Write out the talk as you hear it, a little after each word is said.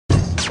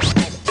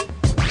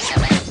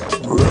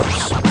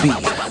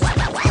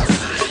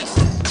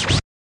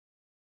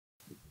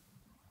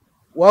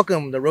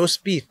Welcome to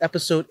Roast Beef,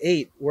 episode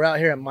 8. We're out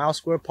here at Mile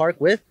Square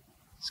Park with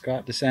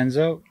Scott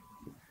Decenzo.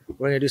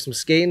 We're going to do some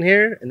skating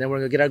here, and then we're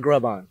going to get our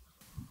grub on.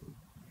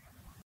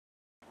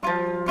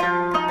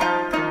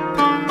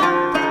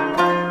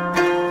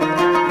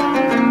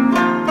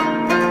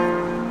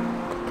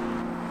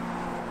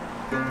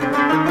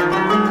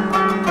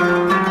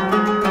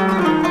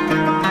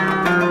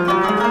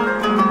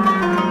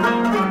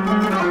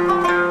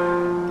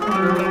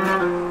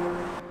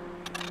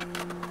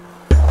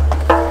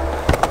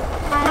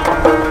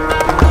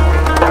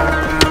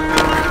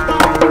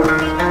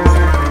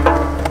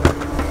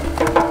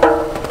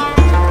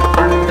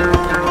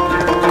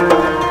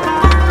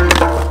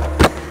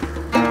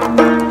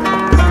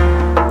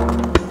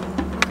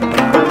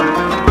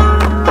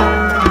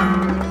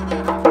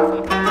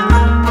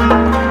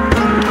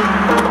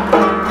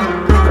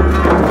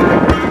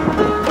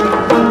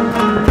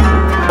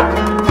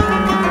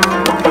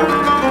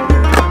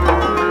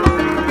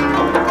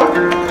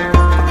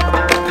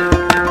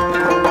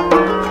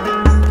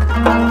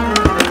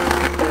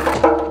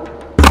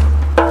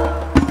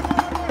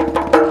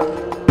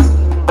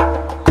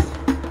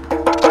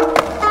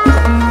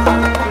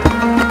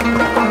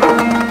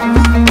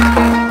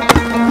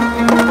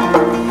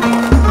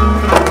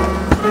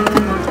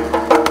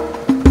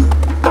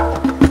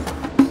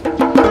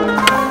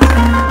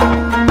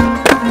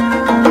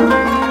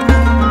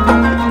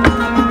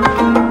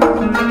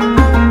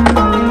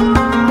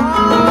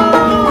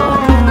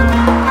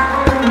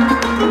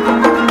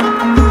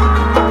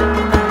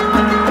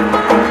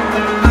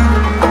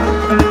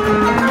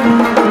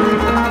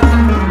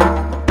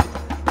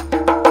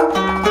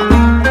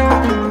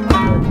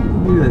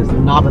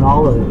 Knobbing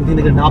all of it. You think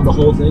they can knob the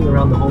whole thing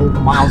around the whole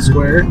mile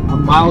square? A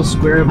mile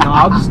square of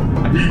knobs?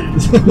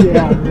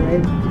 Yeah,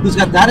 right. Who's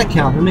got that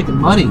account? They're making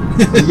money.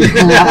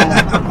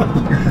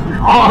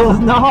 All those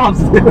knobs,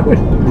 dude.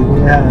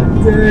 Yeah,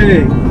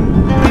 dang.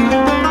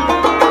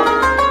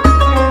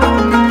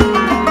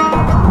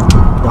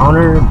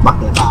 Donor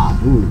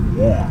Baklava. Ooh,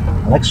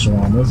 yeah. I like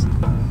shawarmas.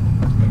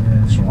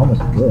 Yeah, shawarmas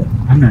are good.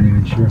 I'm not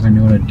even sure if I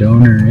know what a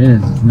donor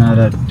is. It's not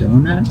a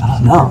donut? I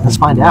don't know. Let's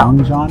find out.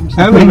 Long John or something?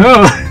 I don't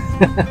know.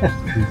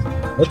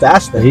 Let's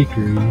ask them.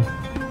 Bakery.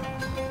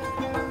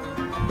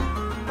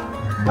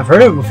 I've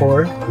heard of it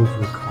before. Go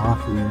for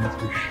coffee, that's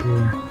for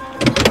sure.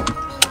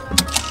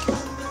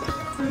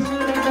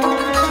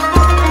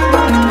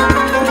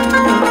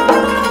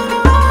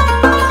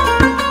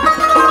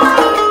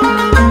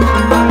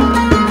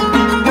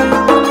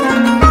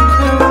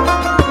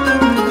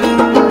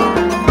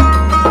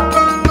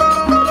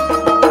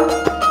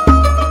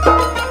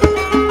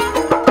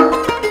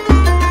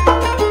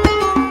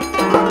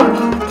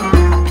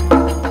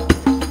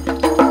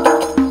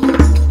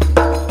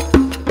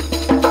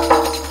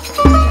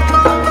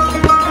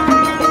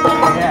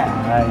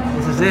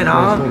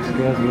 Looks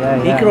good,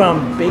 yeah, yeah. Ikram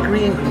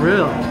Bakery and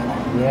Grill.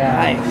 Yeah.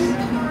 Nice.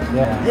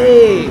 Yeah.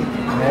 Hey. Hey.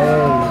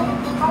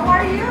 How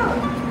are you?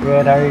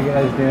 Good, how are you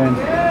guys doing?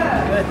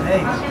 Good,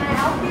 thanks. How can I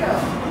help you?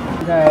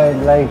 I'd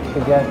like to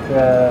get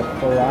the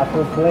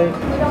falafel plate.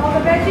 With all the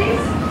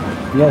veggies?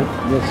 Yes,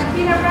 And yes.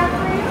 peanut wrap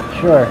for you?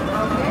 Sure.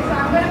 Okay, so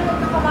I'm going to cook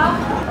the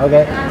falafel.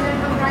 Okay. And I'm going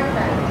to come right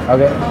back.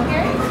 Okay.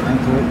 Okay?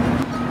 Thank you.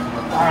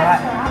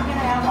 Alright. How can I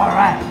help you?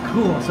 Alright,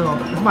 cool. So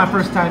this is my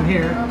first time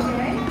here. Okay.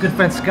 Good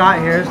friend Scott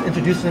here is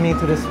introducing me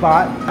to this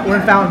spot. We're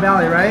in Fountain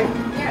Valley, right?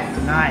 Yes.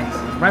 Nice.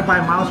 Right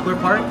by Mile Square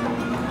Park.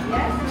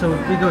 Yes. So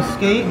we go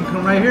skate and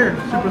come right here.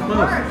 Super Of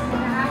close. course.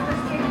 And after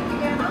skating, you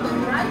get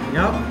hungry, right?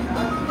 Yep.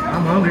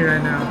 I'm hungry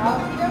right now.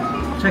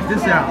 Okay. Check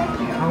this out.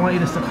 I want you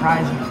to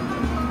surprise me.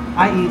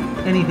 I eat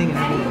anything and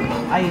everything.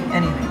 I eat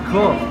anything.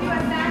 Cool. You a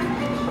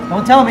sandwich?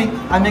 Don't tell me.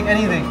 I make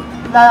anything.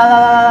 La la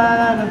la la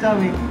la. Don't tell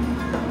me.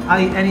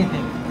 I eat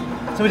anything.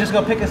 So we just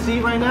go pick a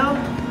seat right now?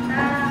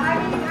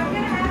 I'm going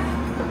to ask.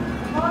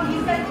 Well,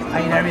 you said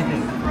I eat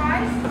everything.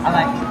 Surprise? I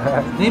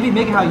like. Maybe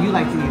make it how you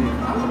like to eat it.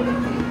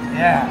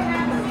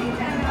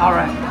 Yeah. All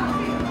right.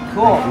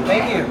 Cool.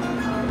 Thank you.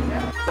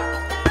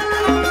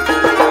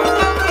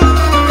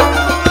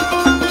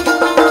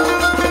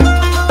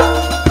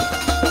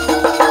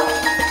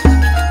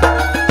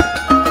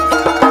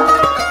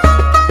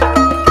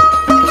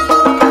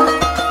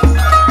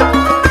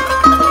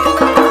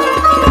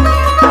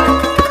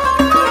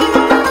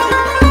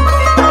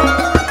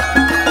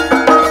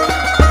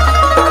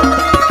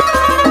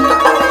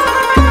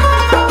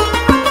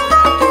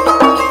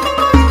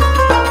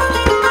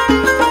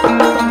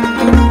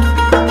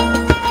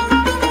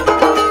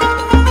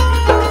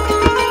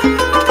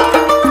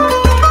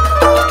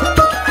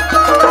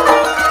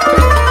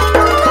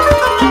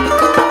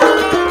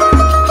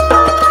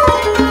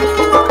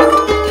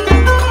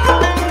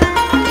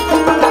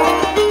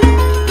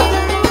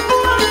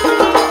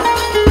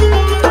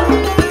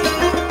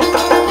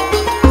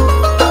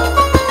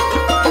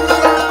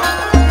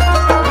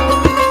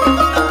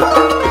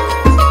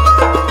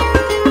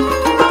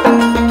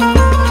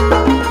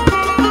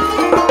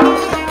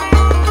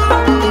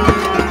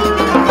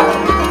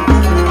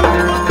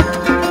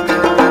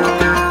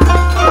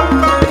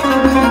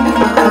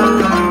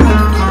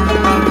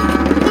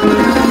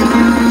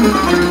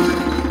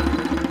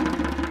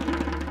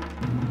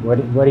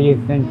 What do you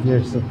think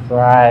your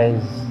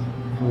surprise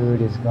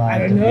food is going I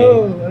to don't be?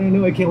 know. I don't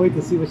know. I can't wait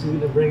to see what she's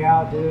gonna bring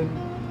out, dude.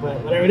 But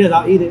whatever it is,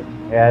 I'll eat it.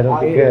 Yeah, it'll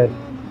I'll be eat good. it.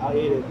 I'll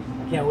eat it.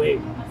 I can't wait.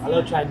 I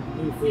love trying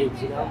new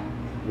foods, you know?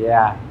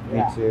 Yeah,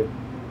 Yeah. me too.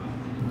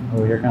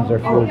 Oh, here comes our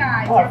Oh, food.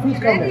 guys, Oh, are we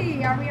food's coming.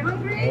 ready? Are we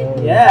hungry?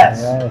 Oh,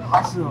 Yes. yes.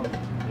 Awesome.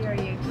 Here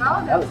you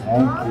go. That's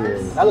Thank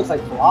yours. you. That looks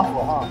like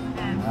falafel, huh?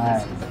 And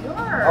Nice. this is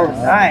yours. Oh,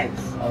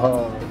 nice.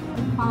 Oh,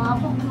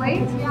 Falafel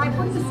plate. Yeah, I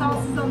put the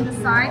sauces on the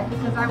side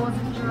because I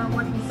wasn't sure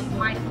what you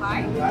might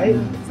like. Right?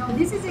 So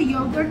this is a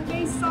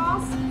yogurt-based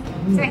sauce.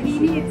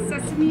 Tahini, it's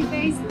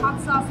sesame-based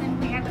hot sauce, and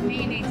we have a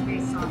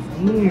mayonnaise-based sauce.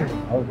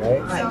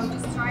 okay. So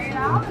just try it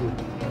out.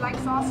 You like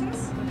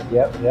sauces?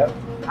 Yep.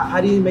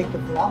 How do you make the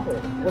falafel?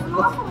 The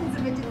falafel is a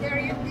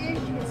vegetarian dish.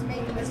 It's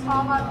made with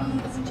fava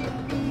beans,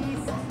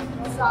 chickpeas,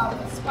 some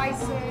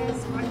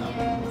spices,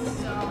 onions.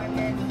 So and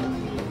then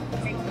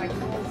we make like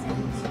rolls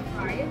and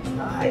fry it.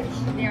 Nice.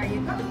 There you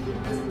go.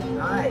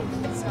 Nice.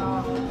 So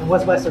And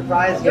what's my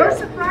surprise your here?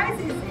 surprise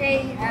is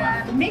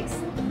a mixed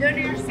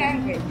doner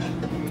sandwich.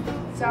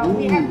 So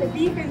we have the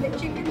beef and the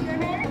chicken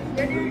doner.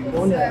 Doner is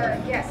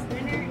Doner. yes,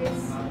 doner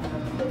is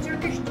the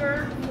Turkish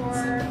term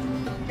for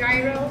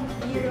gyro,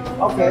 gyro.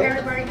 Okay. So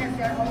everybody has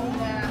their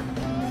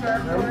own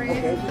term for it.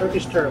 Okay,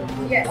 Turkish term.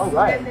 Yes. All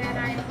right. And then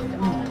I put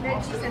all the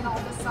veggies and all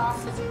the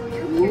sauces for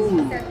you because Ooh.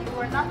 you said you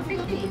were not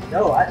picky.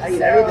 No, I eat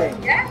So,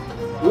 everything.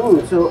 Yeah.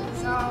 Ooh, so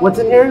So what's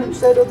in here? You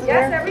said what's in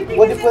yes, there? everything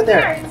What'd is you put in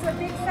there? It's a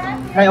big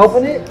sandwich. Can I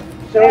open it?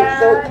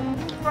 Show.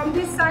 From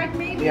this side,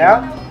 maybe.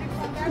 Yeah. You wanna open it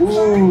from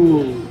that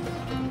Ooh.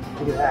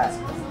 Look at that.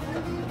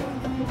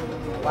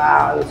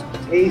 Wow, it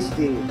looks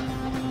tasty.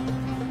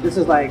 This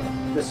is like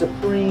the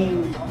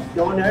supreme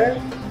doner.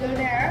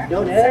 side?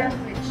 Doner?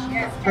 Sandwich,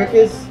 yes.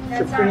 Turkish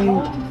That's supreme.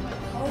 our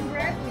home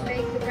bread. We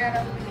bake the bread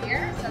over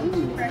here, so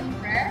it's fresh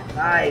bread.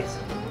 Nice.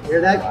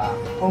 Hear that?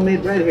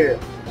 Homemade bread here.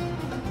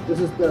 This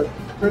is the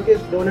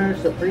Turkish doner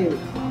supreme.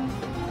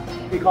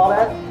 We call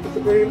that the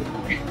supreme?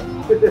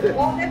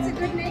 Well, that's a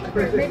good name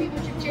for it. Maybe we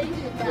should change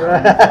it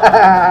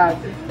now.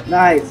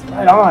 Nice.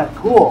 Right on.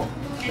 Cool.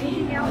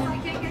 Anything else I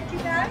can get you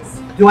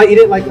guys? Do I eat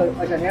it like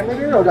a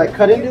hamburger or do I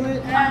cut into it?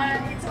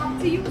 It's up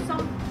to you.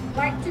 Some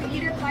like to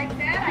eat it like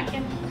that. I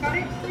can cut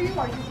it for you,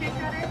 or you can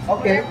cut it.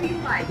 Okay. Whatever you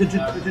like.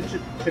 The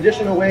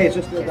traditional way is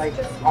just to It's like.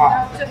 just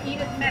Ah. to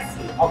eat it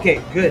messy.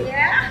 Okay, good.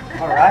 Yeah.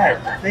 All right.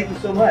 Thank you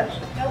so much.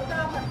 No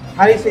problem.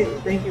 How do you say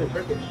thank you in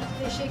Turkish?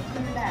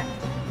 Teşekkürler.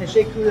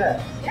 Teşekkürler.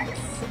 Yes.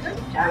 Good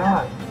Right job.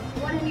 on.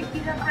 You want any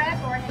pita bread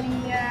or any?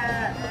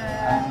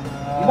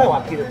 You might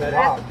want pita bread,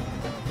 huh?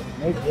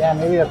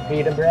 Maybe a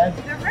pita bread.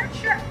 Pita bread,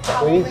 sure.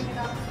 I'll Please. bring it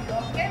up to you.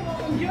 Okay.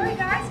 Well, enjoy,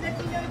 guys. Let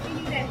me know if you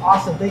need it.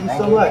 Awesome. Thank you so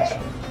Thank you. much.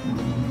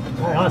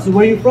 Right on. So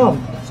where are you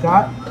from,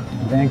 Scott?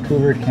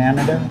 Vancouver,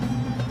 Canada,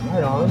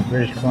 Right on.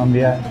 British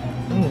Columbia,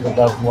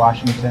 above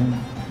Washington.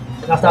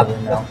 That's not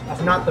Over now.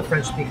 that's not the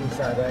French-speaking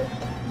side, right?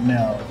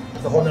 No.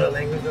 It's a whole other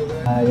language over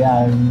there.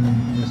 Yeah,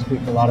 we speak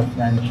a lot of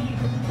French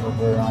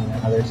over on the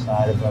other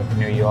side above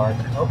New York.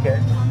 Okay.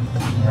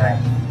 Yeah.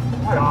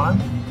 Right on.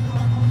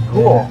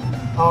 Cool.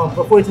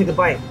 Before you take a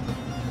bite,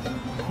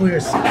 who are your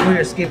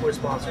skateboard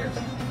sponsors?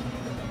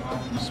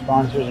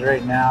 Sponsors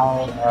right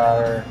now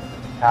are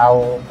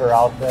Powell,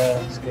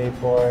 Peralta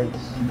Skateboards,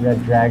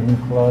 Red Dragon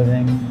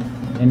Clothing,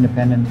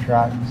 Independent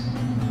Trucks,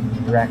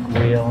 Wreck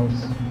Wheels,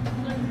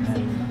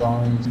 and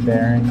Bones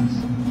Bearings,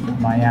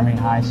 Miami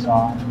High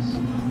Socks,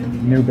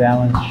 New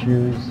Balance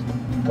Shoes,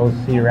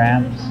 OC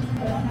Ramps.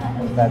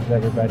 That's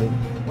everybody.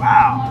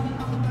 Wow.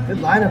 Good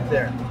lineup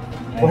there.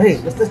 Well, hey,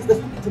 let's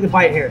take a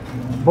bite here.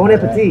 Bon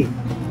appetit.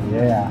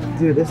 Yeah.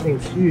 Dude, this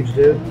thing's huge,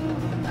 dude.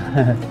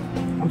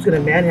 I'm just gonna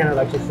manhandle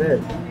it like you said.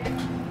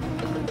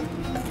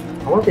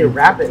 I wonder if they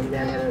wrap it and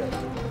manhandle it.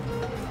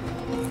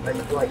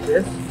 Like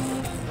this.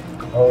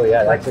 Oh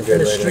yeah, Like that's a good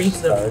in the way to streets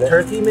start of it.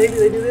 Turkey, maybe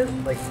they do this?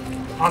 Like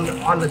on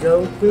the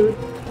go food?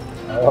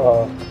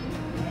 Oh,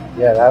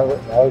 yeah,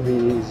 that would be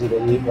easy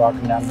to eat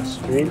walking down the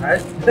street.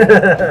 Right?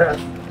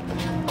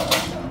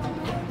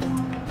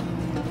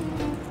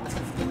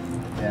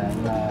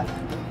 Yeah,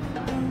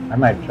 I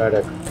might try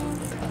to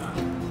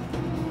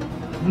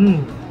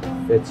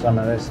fit some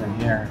of this in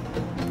here.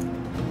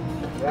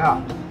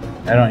 Yeah.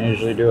 I don't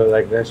usually do it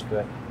like this,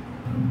 but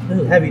This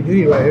is heavy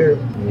duty right here.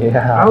 I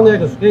yeah. don't think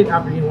I can skate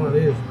after eating one of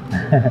these.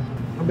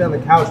 I'll be on the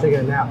couch taking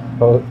a nap.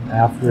 Both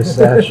after a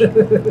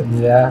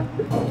session. Yeah.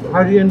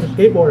 How do you into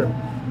skateboarding?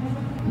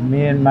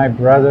 Me and my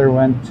brother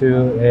went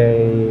to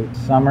a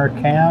summer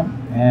camp,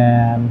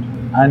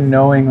 and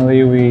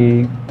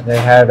unknowingly they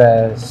had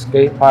a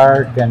skate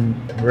park and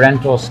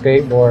rental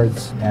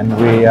skateboards, and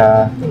we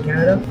In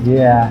Canada?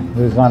 yeah, it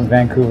was on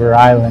Vancouver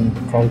Island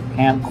called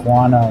Camp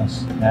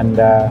Quanos, and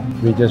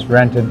we just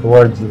rented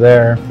boards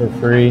there for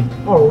free.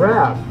 Oh,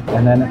 rap.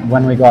 And then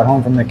when we got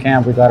home from the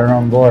camp, we got our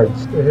own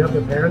boards. You hit up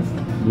your parents?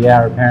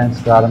 Yeah, our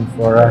parents got them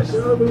for us.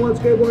 Oh, we want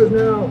skateboards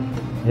now.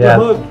 Yeah,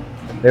 We're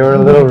hooked. they were a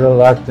little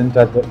reluctant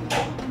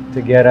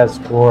to get us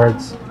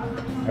boards,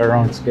 our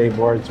own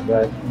skateboards,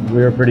 but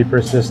we were pretty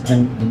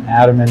persistent and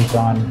adamant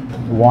on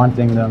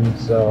wanting them,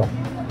 so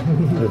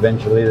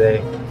eventually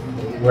they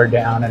were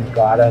down and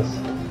got us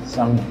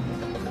some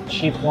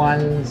cheap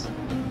ones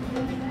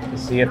to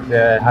see if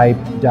the hype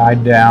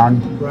died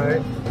down.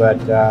 Right. But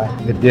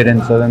it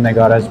didn't, so then they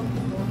got us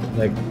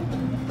like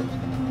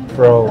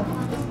pro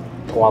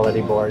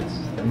quality boards,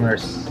 and we were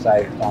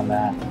psyched on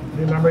that. Do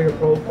you remember your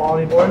pro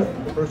quality board,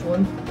 the first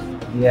one?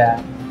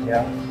 Yeah.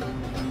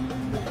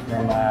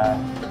 From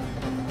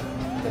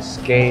the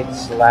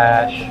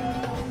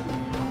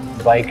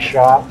skate/bike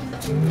shop,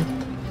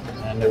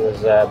 and it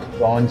was a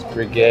Bones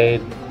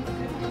Brigade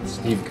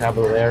Steve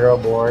Caballero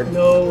board.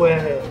 No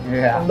way.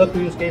 Yeah. And look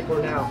who you skate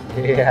for now.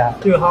 Yeah.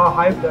 Dude, how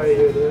hyped are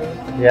you, dude?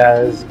 Yeah,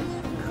 it was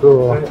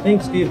cool. I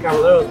think Steve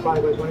Caballero is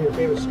probably like one of your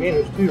favorite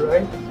skaters too,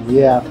 right?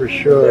 Yeah, for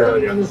sure.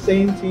 They're on the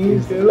same team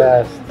He's too. the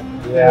best.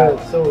 Yeah. Dude,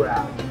 so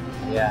rad.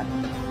 Yeah.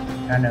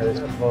 Kind of this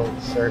full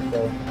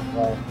circle.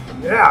 Well,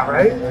 Yeah,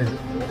 right?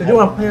 Did you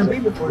want to play on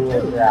beat before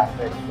cool too?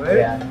 graphic. Right?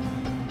 Yeah.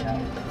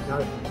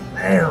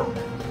 Damn.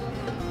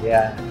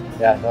 Yeah.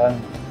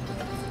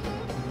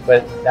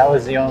 But that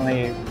was the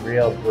only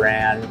real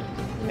brand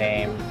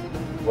name,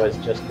 was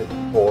just the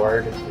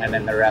board, and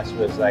then the rest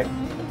was like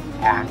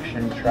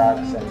action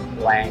trucks and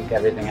blank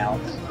everything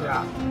else.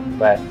 Yeah.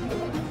 But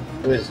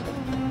it was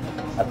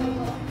a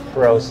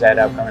pro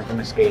setup coming from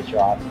a skate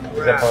shop as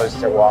Right. opposed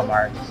to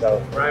Walmart,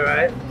 so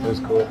Right. it was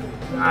cool.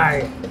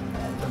 Nice.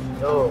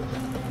 Oh,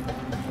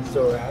 that's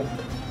so rad.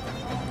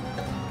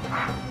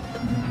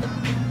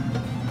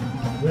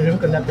 We're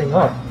hooking that thing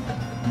up.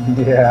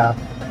 Yeah.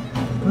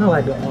 Kind of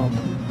like a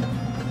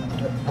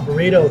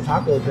burrito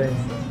taco thing.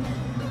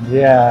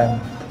 Yeah,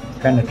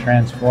 kind of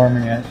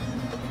transforming it.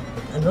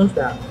 I noticed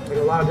that. Like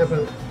a lot of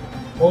different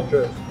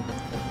cultures,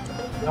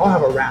 they all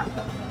have a wrap,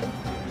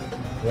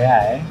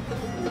 Yeah,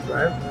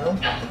 right? You know?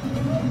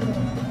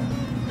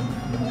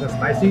 They're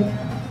spicy.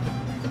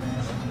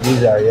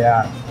 These are,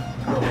 yeah.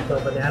 The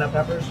banana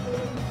peppers.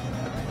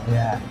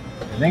 Yeah.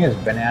 I think it's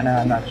banana,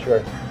 I'm not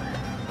sure.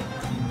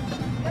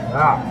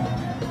 Wow.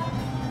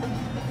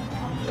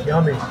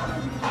 Yummy.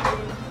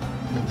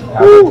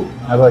 How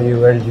about you?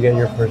 Where did you get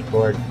your first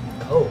board?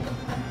 Oh,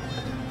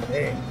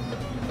 dang.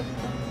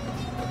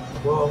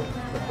 Well,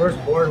 the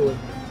first board was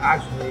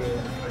actually,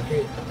 I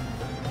think,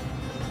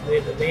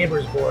 the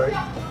neighbor's board.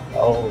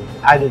 Oh,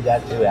 I did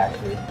that too,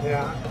 actually.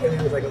 Yeah, and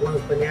it was like one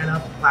of those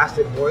banana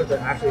plastic boards that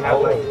actually had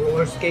like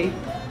roller skate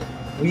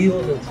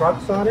wheels and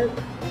trucks on it.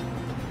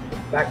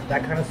 That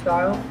kind of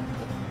style.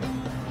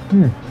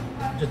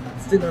 Just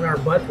sitting on our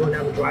butt going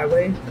down the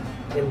driveway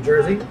in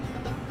Jersey.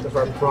 That's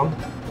where I'm from.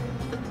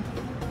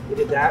 We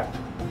did that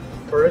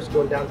first,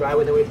 going down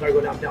driveway, then we started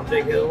going down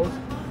big hills.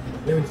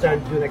 Then we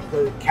started doing like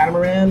the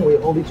catamaran, where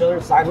you hold each other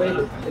sideways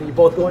and you're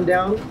both going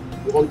down.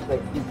 You hold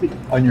like you put,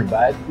 On your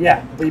butt?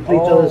 yeah, but you put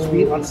each other's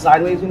feet on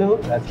sideways, you know?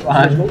 That's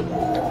fun.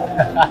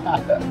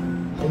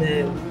 And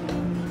then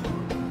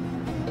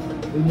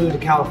we moved to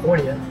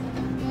California.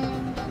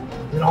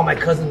 And then all my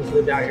cousins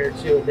lived out here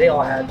too. They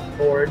all had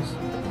boards.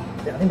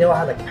 I think they all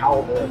had like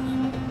power boards.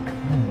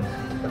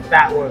 The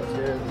fat ones,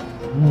 dude.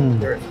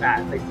 They were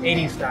fat, like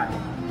 80s style.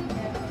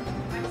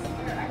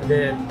 And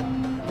then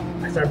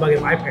I started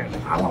bugging my parents.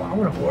 Like, I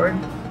want a board. I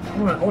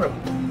want a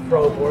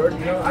pro board.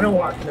 You know, I don't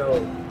want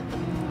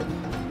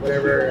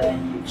whatever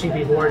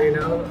cheapy board. You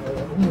know,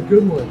 I want a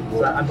good one.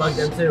 So I bugged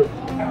them too.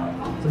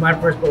 So my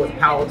first board was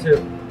Powell too.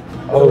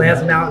 The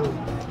Lance Mountain.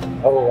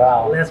 Oh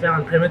wow. Lance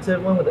Mountain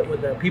primitive one with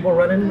the people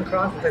running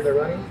across. It's like they're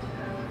running.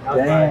 That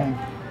was Dang.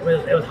 fun.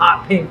 It was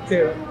hot pink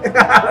too. It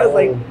was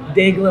like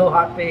day glow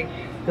hot pink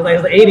because like,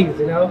 it was the 80s,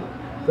 you know.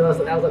 So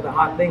that was like the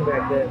hot thing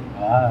back then.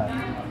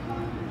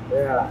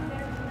 Yeah.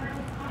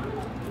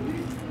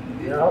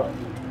 Yep.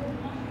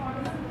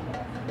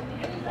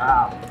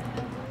 Wow.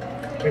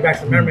 Bring back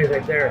some memories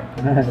right there.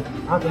 I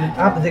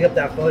have to dig up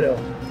that photo,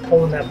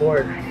 holding that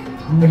board.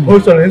 And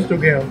post on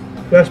Instagram.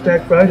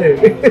 Flashback Friday.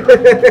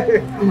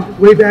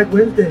 Way back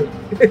Wednesday.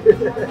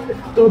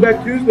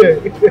 Throwback Tuesday.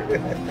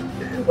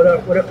 What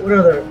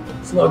other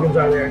slogans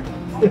are there?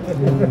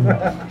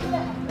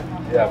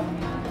 Yeah.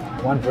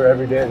 One for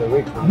every day of the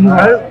week.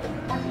 Right?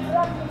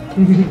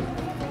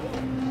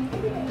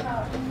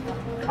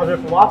 How's your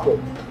falafel?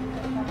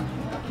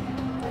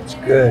 It's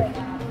good.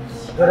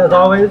 Good as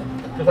always?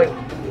 Just like,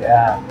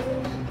 Yeah.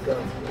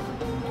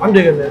 I'm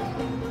digging this.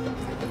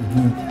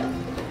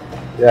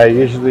 Yeah, I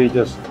usually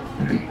just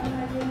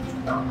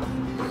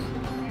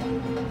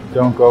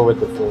don't go with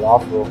the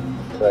falafel,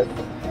 but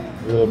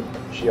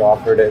she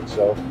offered it,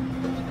 so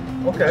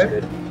Okay. it's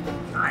good.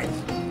 Nice.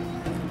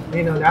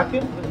 Need no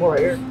napkin? There's more right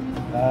here.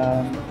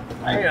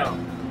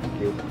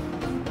 Thank you.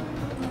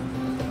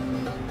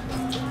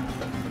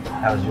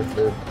 How's your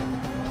food?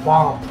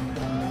 Bomb.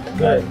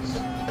 Good. Nice.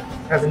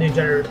 As a new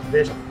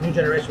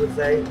generation would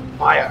say,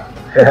 fire.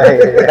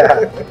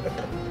 Yeah.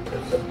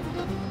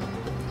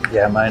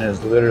 Yeah, mine is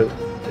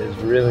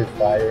really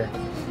fire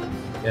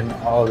in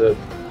all the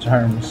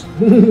terms.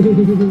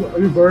 Are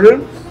you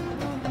burning?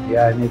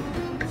 Yeah, I need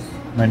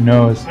my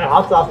nose. And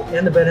hot sauce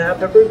and the banana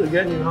peppers are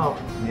getting you hot.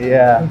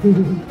 Yeah,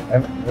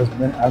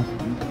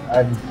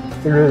 I'm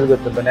through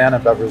with the banana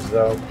peppers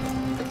though,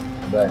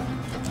 but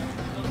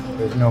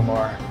there's no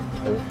more.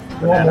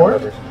 You want more?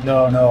 Peppers.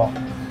 No, no.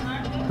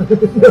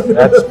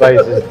 That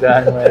spice is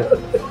done with.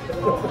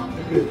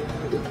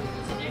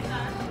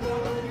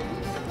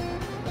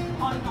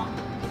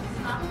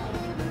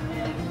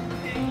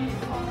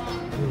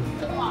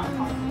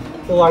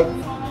 So like,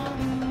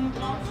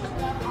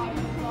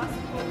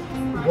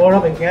 growing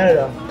up in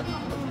Canada,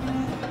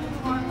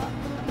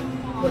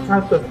 what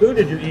types of food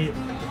did you eat,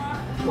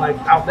 like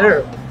out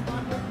there?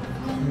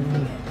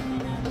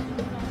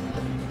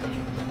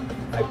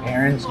 My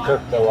parents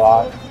cooked a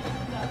lot,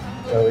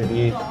 so we'd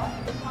eat.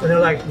 And they're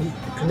like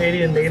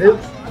Canadian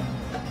natives?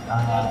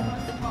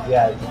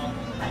 Yeah,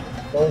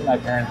 both my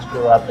parents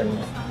grew up in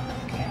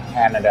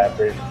Canada,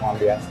 British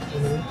Columbia,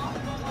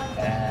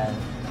 and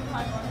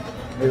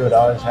we would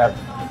always have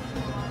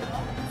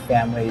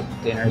family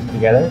dinners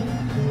together,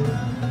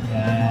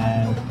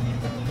 and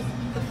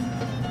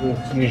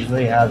we'd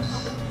usually have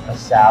a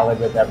salad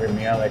with every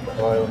meal, like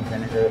oil and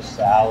vinegar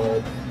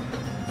salad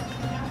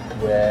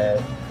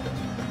with,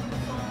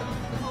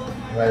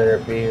 whether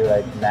it be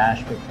like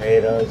mashed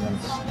potatoes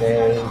and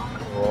steak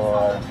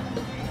or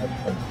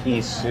a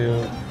pea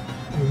soup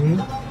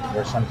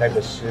or some type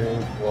of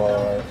soup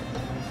or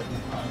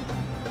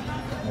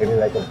maybe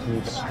like a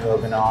beef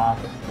stroganoff.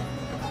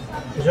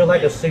 Is there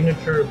like a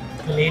signature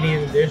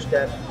Canadian dish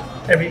that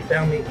every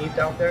family eats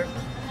out there?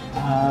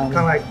 Kind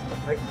of like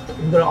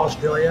you go to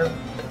Australia,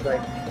 it's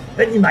like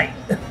Vegemite.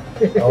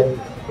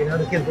 You know,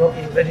 the kids grow up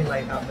eating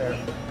Vegemite out there.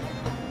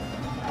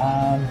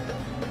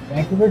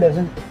 Vancouver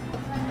doesn't,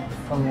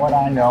 from what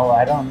I know,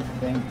 I don't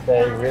think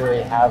they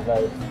really have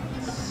a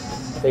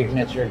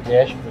signature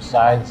dish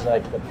besides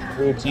like the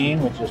poutine,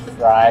 which is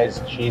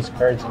fries, cheese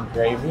curds, and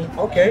gravy.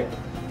 Okay.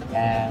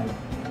 And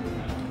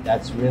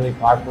that's really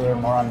popular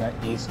more on the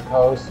East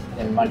Coast,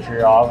 in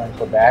Montreal and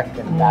Quebec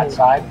and that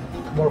side.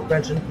 More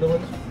French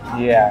influence?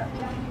 Yeah.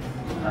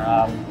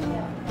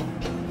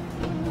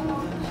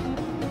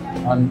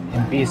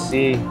 In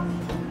BC,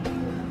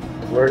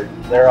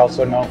 they're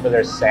also known for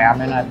their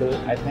salmon, I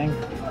think.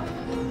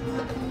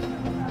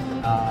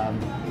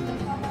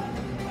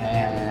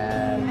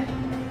 And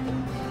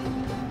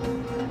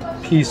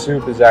pea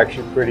soup is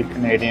actually pretty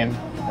Canadian,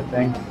 I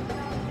think.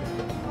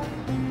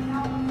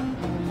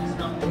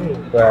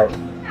 But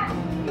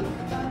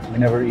we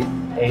never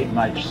ate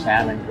much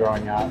salmon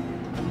growing up.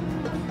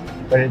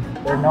 But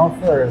they're known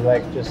for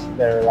like just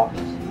their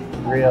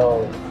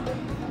real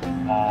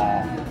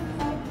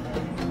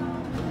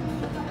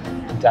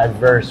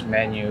diverse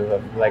menu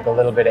of like a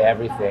little bit of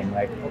everything.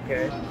 Like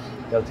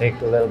they'll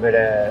take a little bit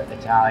of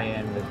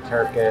Italian, the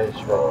Turkish.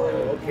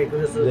 Okay,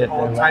 because there's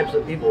all types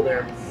of people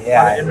there.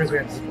 Yeah, A lot of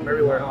immigrants from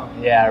everywhere, huh?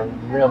 Yeah,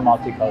 real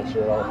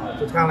multicultural.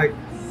 So it's kind of like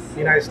the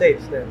United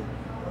States then.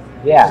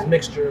 Yeah. It's a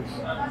mixture of.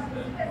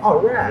 Oh,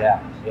 right.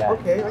 Yeah.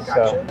 Okay, I gotcha.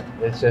 So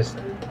it's just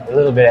a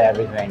little bit of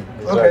everything.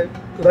 Okay.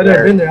 Because I've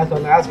never been there, that's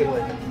what I'm asking.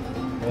 Like,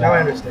 now I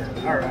understand.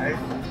 All right.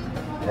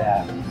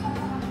 Yeah.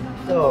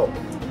 So.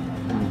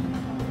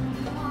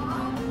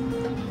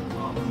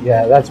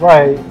 Yeah, that's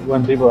why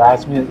when people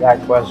ask me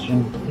that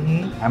question,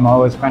 I'm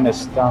always kind of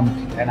stumped,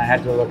 and I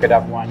had to look it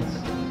up once.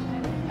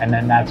 And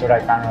then that's what I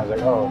found. I was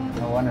like, oh,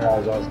 no wonder I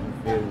was always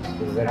confused,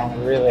 because they don't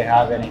really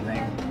have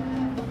anything.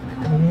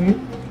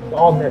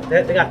 All they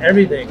got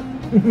everything.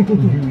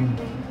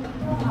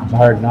 It's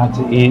hard not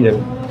to eat it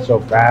so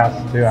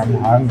fast, too. I'm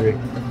hungry.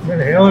 You're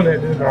inhaling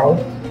it, dude, bro.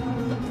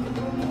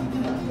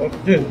 But,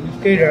 dude, you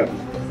skate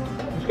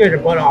your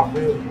butt off,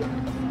 dude.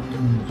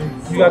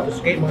 You got the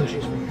skate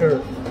munchies for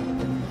sure.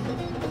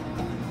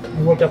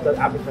 You worked up that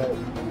appetite.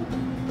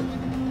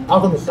 I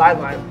was on the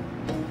sideline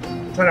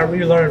trying to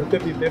relearn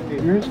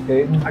 50-50. You're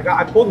skating.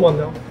 I pulled one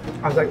though.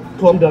 I was like,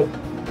 cool, I'm done.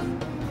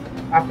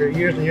 After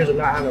years and years of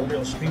not having a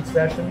real street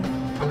session,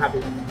 I'm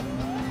happy.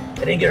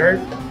 I didn't get hurt.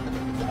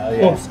 Oh,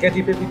 yeah. Boom,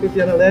 sketchy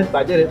 50-50 on the lead, but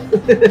I did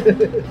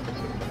it.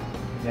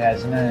 Yeah,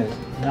 it's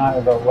not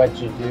about what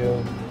you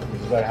do,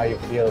 it's about how you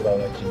feel about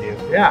what you do.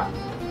 Yeah.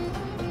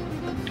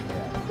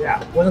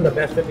 Yeah, it wasn't the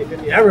best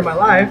 50-50 ever in my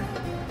life,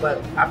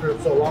 but after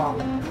so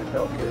long, I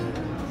felt good. I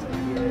was like,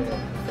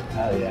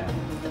 yeah. Oh, yeah.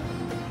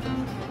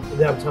 And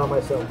then I'm telling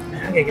myself,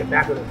 man, I gotta get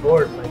back on the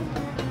board like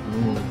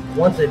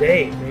once a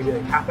day, maybe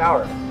like half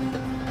hour,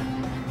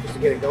 just to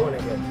get it going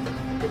again.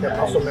 Get that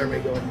muscle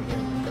memory going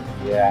again.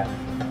 Yeah.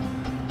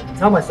 I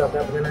tell myself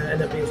that, but then I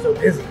end up being so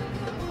busy,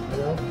 you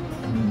know?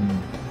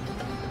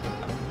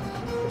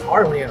 It's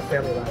hard when you have a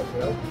family life, you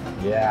know?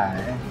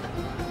 Yeah.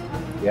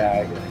 Yeah,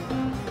 I can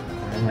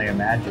only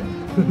imagine.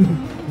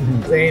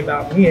 It ain't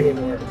about me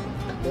anymore,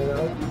 you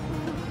know?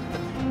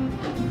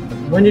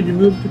 When did you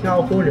move to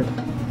California?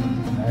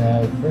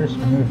 I first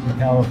moved to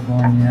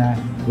California.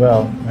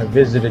 Well, I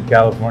visited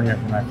California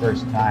for my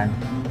first time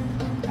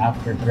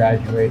after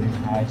graduating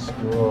high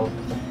school,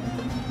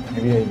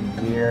 maybe a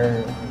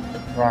year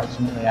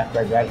approximately after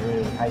I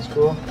graduated high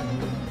school.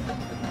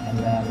 And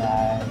then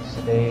I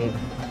stayed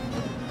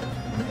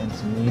in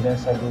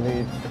Encinitas, I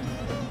believe,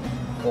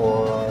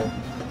 for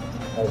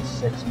about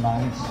 6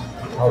 months,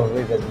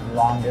 probably the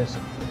longest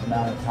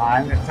amount of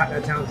time.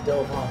 That town's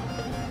dope, huh?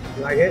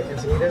 You like it,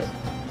 Encinitas?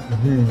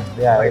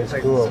 Yeah, Like, it was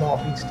like cool. a small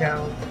beach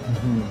town.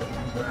 Mhm.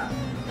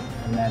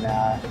 And then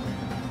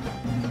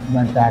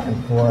went back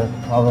and forth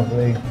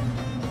probably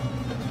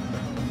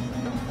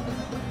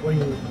Were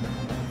you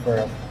for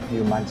a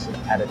few months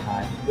at a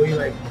time.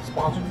 like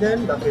sponsored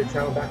then? That's why you're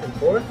traveling back and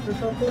forth or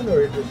something,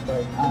 or you're just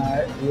like?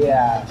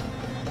 Yeah.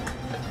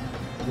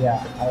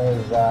 I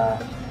was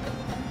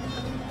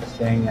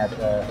staying at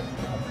a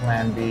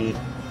Plan B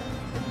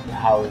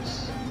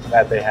house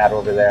that they had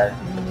over there,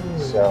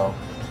 so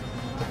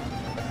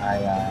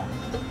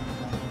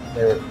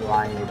they were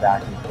flying me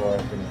back and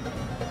forth and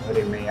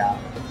putting me up.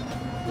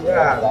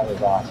 Yeah. That was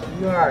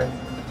awesome. Nice.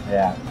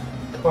 Yeah.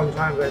 Fun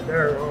times right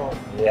there. Oh.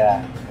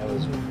 Yeah, I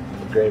was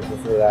grateful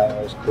for that.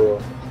 That was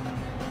cool.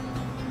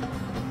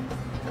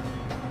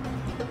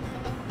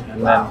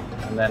 And Wow.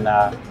 then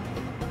a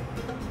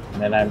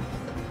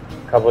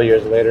couple of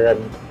years later, I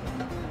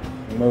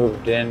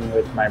moved in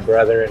with my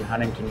brother in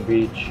Huntington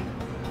Beach.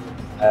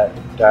 At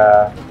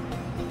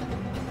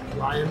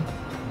Ryan.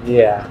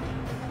 yeah,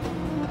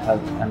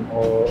 an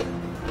old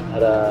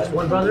at a Just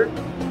one brother.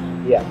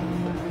 yeah.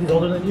 He's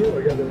older than you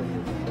or younger than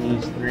you?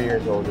 He's 3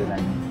 years older than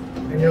me.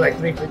 And you're like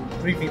 3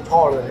 feet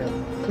taller than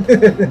him.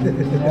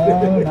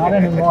 No, not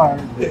anymore.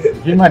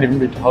 He might even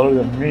be taller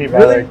than me by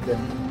Really? like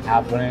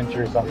half an inch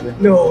or something.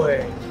 No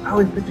way. I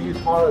always picture you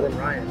taller than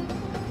Ryan.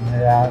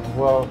 Yeah,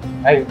 well,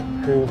 I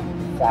grew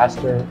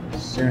faster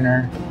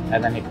sooner,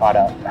 and then he caught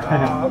up.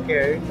 Oh,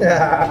 okay.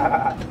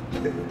 Yeah.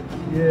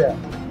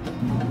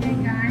 Okay,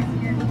 guys,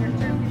 here's your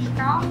Turkish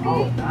coffee.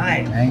 Oh,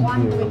 nice. Thank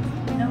One you. with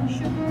no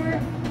sugar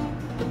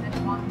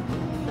and one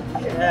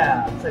with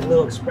Yeah, it's like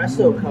little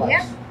espresso cups.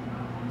 Yep.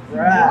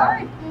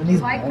 Right. And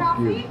these, White Thank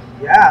coffee. you.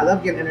 yeah, I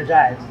love getting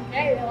energized.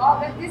 Okay, well,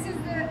 this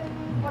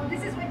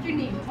is what you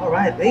need. All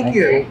right, thank Thank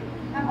you. Okay?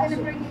 I'm gonna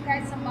bring you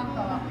guys some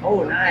baklava.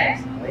 Oh,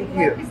 nice. Thank You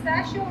want you.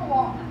 pistachio or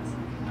walnuts?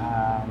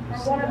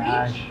 Or one of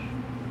Pistachio.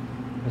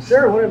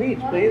 Sure, one of each,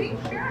 One of please. each,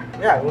 sure.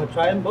 Yeah, you want to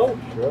try them both?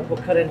 Sure.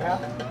 We'll cut it in half.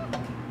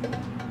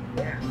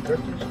 Yeah,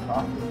 Turkish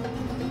coffee.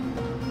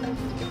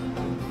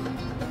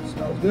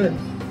 Smells good.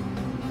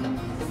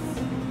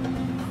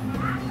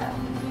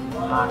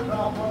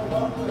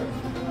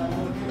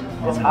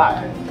 It's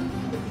hot.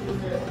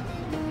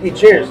 Hey,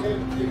 cheers.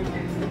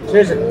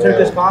 Cheers to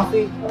Turkish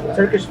coffee,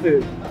 Turkish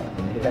food.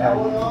 Yeah.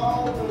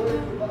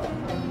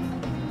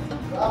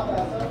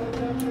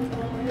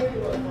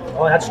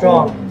 Oh, that's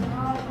strong.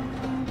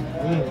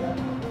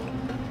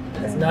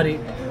 It's nutty,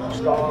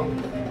 strong.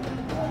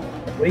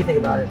 What do you think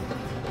about it?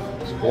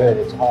 It's good.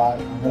 It's hot.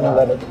 I'm gonna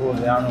let it cool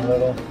down a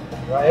little.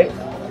 Right?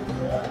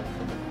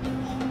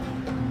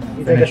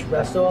 You drink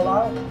espresso a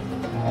lot?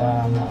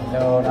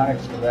 No, not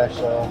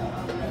espresso.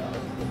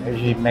 I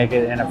usually make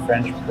it in a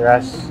French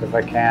press if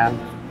I can.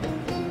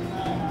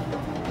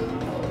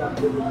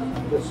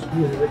 Just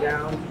squeezes it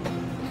down.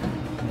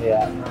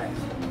 Yeah.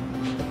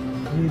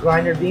 Nice. Do you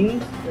grind your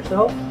beans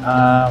yourself?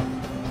 I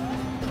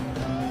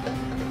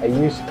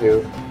used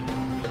to,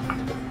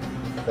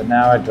 but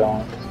now I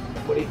don't.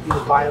 What do you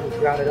just buy them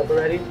grounded up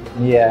already?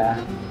 Yeah.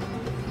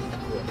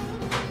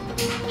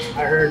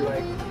 I heard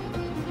like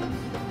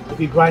if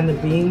you grind the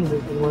beans in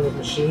one of the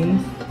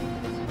machines,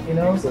 you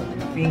know, the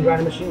bean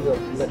grinding machines, the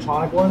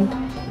electronic one,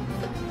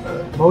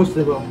 most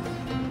of them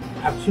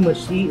have too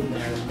much heat in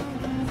there,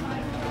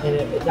 and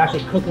it's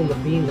actually cooking the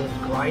beans and it's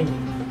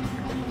grinding.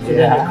 So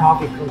then the Yeah.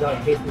 coffee comes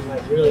out tasting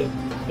like really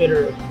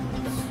bitter,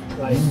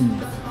 like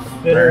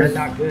bitter and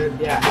not good.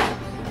 Yeah.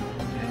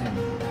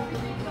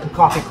 The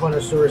coffee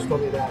connoisseurs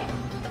told me that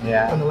on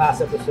Yeah. the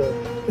last episode.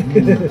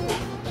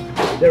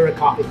 They're a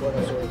coffee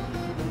connoisseur.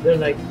 They're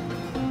like,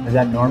 Is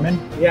that Norman?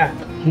 yeah.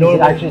 He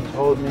Norman. actually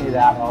told me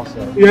that also.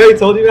 Yeah, he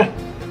told you that?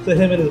 So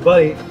him and his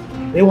buddy,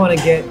 they want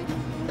to get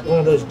one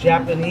of those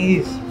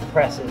Japanese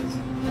presses.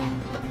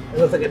 It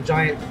looks like a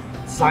giant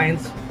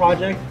science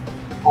project,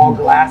 all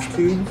glass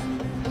tubes,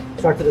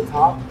 start to the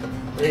top,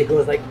 and it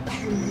goes like,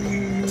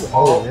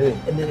 Oh, really?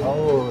 and then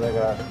Like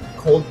a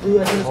cold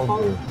brew, I think it's cold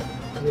called. brew.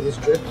 And it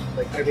just drips,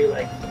 like every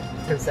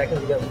 10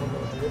 seconds you get one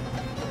little drip.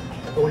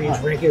 But when you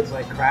drink it, it's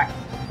like crack.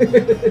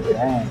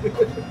 Dang.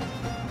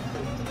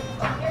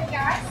 Here,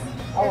 guys.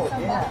 Oh, Here's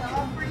some yeah.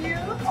 baklava for you.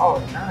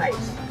 Oh, nice.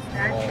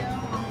 Pistachio.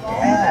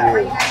 Yeah. Are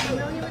you guys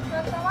familiar with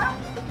baklava?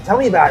 Tell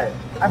me about it.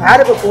 I've had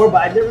it before,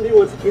 but I never knew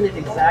what's in it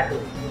exactly.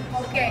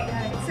 Okay,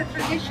 it's a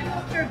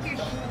traditional Turkish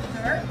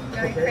dessert,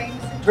 very Okay.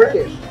 famous in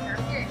Turkish?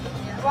 Turkish.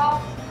 Yeah.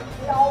 Well,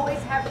 we always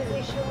have this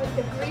issue with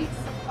the Greeks.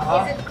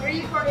 Uh-huh. Is it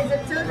Greek or is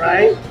it Turkish?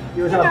 Right?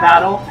 You always have a know,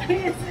 battle?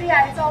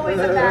 it's always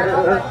a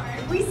battle.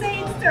 But we say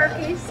it's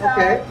Turkish, so,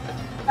 Okay.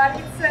 but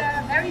it's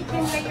a very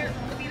thin layer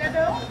filo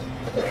dough.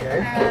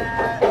 Okay.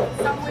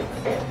 Some with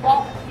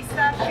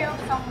pistachio,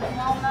 some with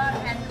walnut,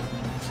 and we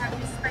have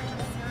this special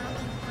syrup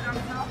to put on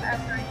top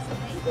after it's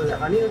made. Was it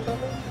honey or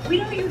something? We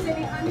don't use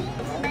any honey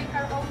to make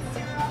our own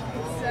syrup.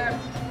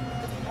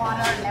 It's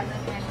water, lemon,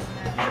 and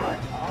sugar.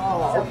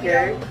 Oh, So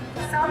okay.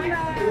 some, I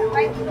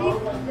believe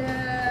the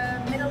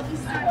Middle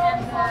Eastern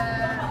and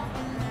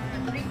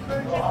the Greek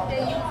version,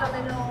 they use a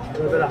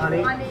little bit of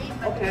honey? but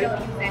Okay. we don't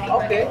use any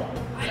Okay. honey.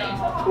 So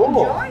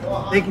Cool.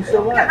 Thank you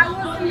so much. How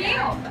was the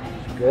meal?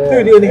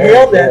 Good. Dude, he Very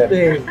nailed that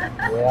good. thing.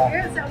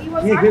 Yeah. Good, so he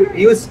was hungry.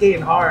 He was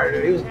skating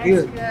hard. He was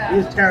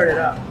tearing it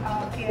up.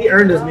 Okay. He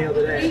earned his meal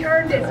today. He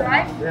earned it,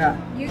 right? Yeah.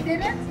 You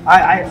didn't?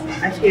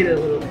 I skated a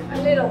little bit.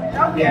 A little bit.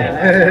 Okay.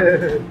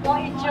 Yeah. Well,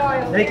 enjoy.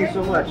 Okay? Thank you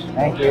so much.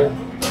 Thank you.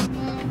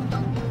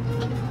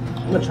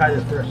 I'm gonna try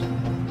this first.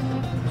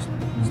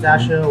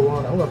 Pistachio,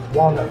 walnut. I'm gonna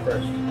walnut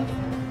first.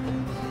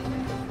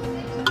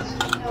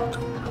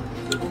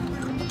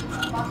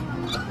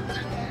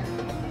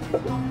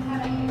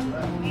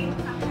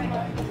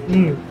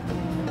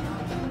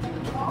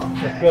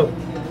 That's good.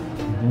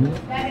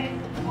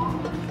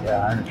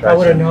 Yeah, I'm gonna I try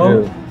would've some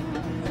known. too.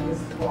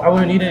 I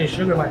wouldn't need any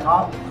sugar in my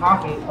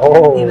coffee.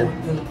 Oh.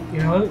 You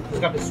know, it's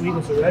got the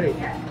sweetness already.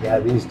 Yeah,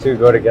 these two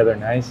go together So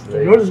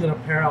nicely. yours is gonna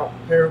pair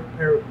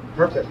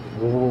perfect.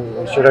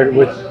 Ooh, should I?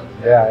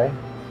 Yeah. Eh?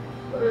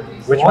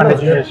 Which one Walnut,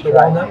 did you the just try?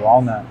 walnut.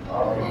 Walnut.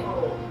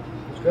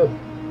 It's good.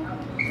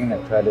 I'm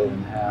gonna cut it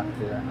in half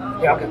here.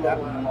 Yeah, I'll get that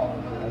one.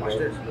 Watch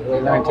this.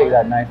 Wait, let me take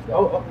that knife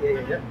though. Oh,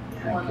 yeah.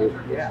 Thank you.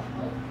 Yeah.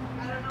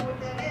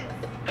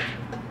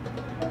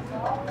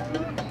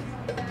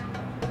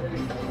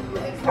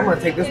 I'm gonna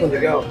take this one to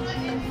go.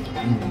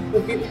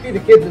 Feed the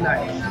kids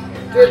tonight.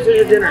 Kids, here's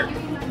your dinner.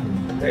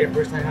 Is that your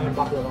first time having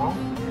baklava?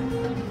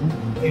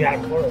 Oh, you had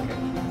it before? Okay.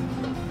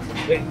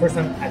 Wait, first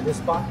time at this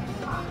spot?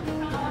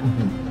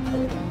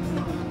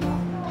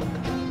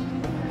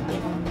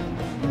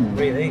 What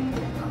do you think?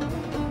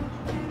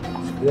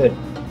 It's good. I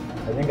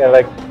think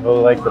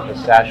will like the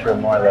pistachio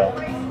more though.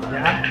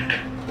 Yeah?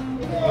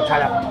 We'll try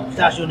that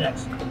pistachio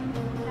next.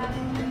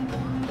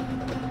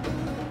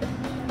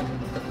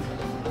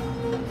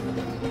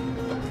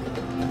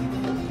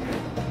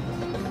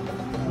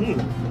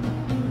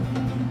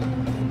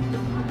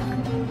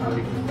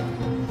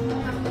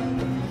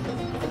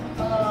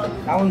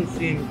 That one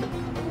seemed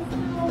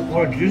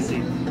more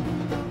juicy.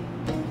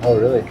 Oh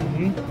really?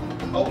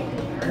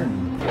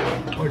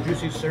 More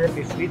juicy,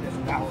 syrupy sweetness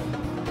in that one.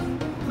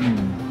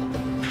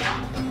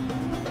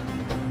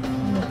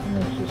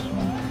 Finish this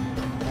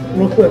one.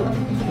 Real quick,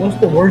 what's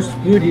the worst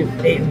food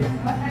you've eaten?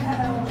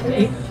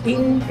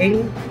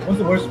 Eaten? What's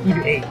the worst food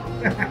you ate?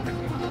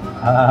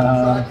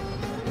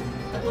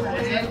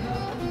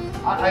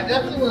 I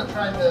definitely want to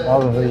try the.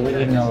 Probably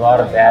eating a lot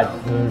of bad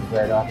food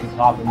right off the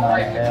top of my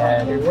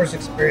head. Your worst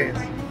experience?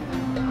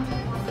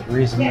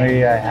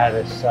 Recently, I had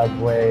a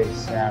Subway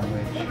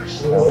sandwich. That was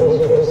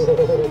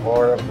just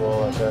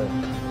horrible.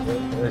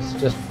 It was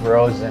just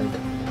frozen.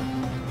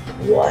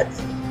 What?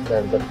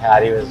 The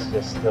patty was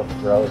just still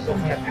frozen.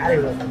 What kind of patty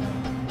was it?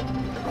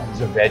 It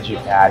was a veggie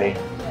patty.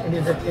 And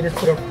you just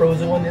put a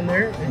frozen one in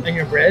there in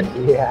your bread?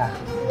 Yeah.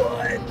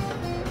 What?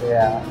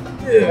 Yeah.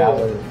 Dude. That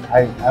was.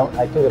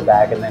 I took it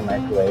back and they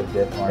microwaved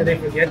it for Did they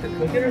me. forget to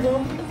cook it or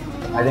something?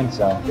 I think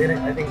so. I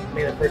think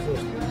maybe the person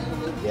was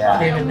Yeah.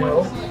 didn't even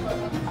know.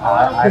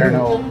 I don't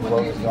know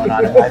what was going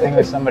on. I think it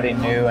was somebody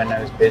new and I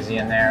was busy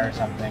in there or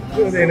something.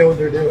 They know what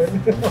they're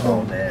doing.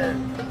 Oh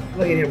man.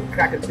 Look at him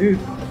crack a tooth.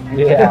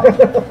 Yeah.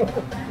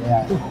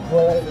 Yeah.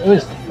 Well, it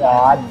was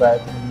thawed,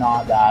 but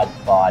not that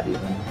thawed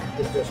even.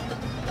 It's just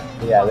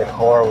Yeah, the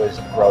core was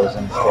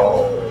frozen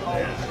still.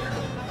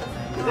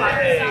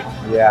 dang.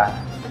 Yeah.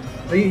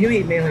 So you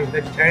eat mainly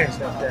vegetarian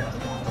stuff then?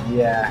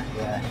 Yeah.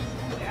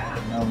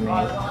 No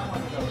meat.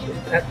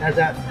 Has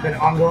that been an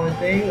ongoing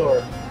thing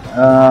or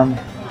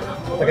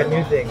like a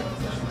new thing?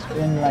 It's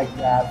been like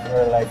that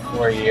for like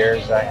 4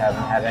 years. I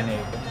haven't had any.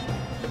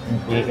 I'm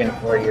vegan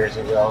 4 years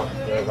ago,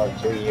 for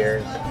about 2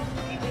 years.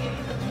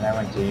 And I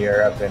went to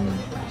Europe and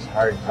it's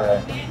hard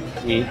to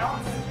eat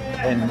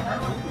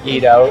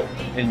out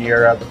in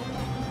Europe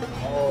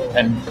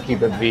and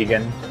keep it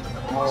vegan,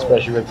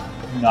 especially with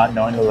not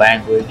knowing the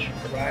language.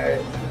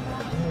 Right.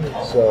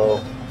 So,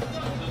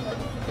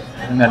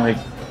 and then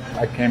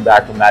I came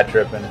back from that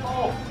trip and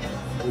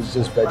it was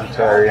just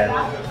vegetarian.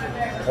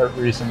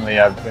 Recently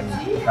I've been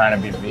trying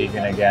to be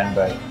vegan again,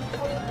 but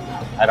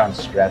I don't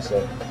stress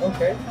it.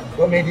 Okay.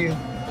 What made you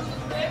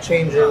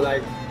change your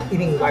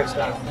eating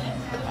lifestyle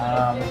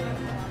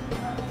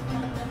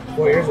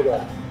 4 years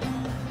ago?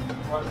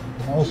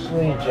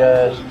 Mostly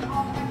just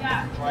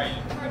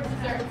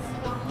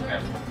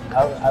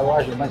I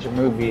watched a bunch of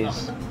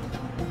movies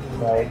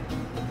about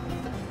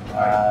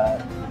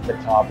the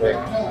topic,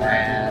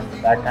 and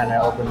that kind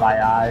of opened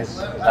my eyes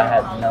because I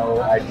had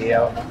no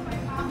idea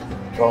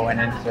going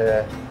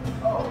into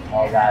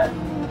all that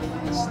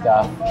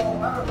stuff,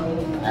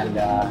 and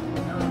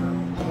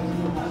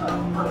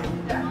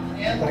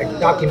Like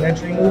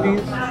documentary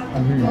movies?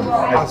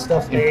 How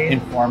stuff's made?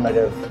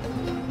 informative.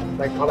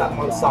 Like all that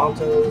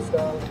Monsanto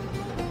stuff?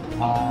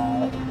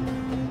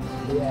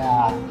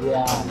 Yeah,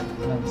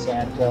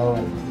 Monsanto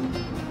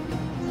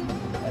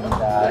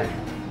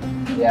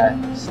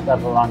and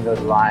stuff along those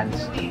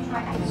lines.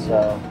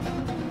 So,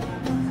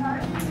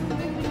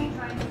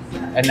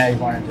 and I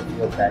wanted to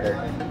feel better.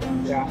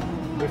 Yeah.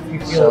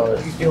 You So-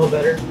 feel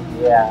better?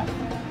 Yeah,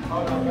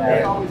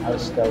 I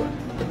was stoked.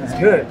 That's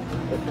good.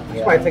 You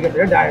should probably take up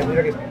your diet.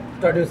 You're gonna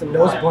start doing some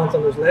nose blunts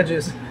on those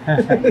ledges.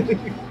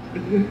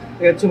 I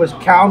got too much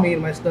cow meat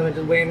in my stomach,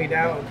 just weighing me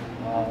down.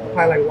 I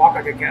probably like walk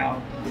like a cow.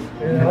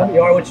 You know,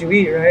 you are what you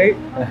eat, right?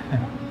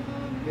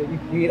 You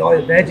eat all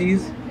your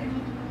veggies,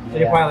 so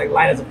you're probably like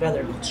light as a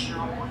feather.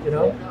 You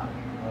know?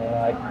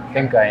 I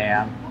think I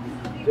am.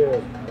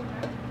 Dude,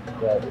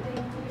 But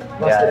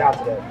busted out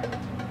today.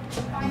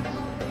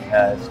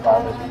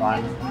 Scott was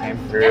fun. Came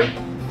through.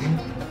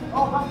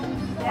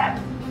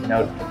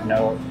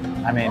 No.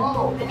 I mean,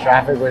 the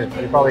traffic was.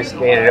 We probably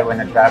skated it when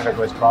the traffic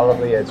was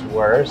probably its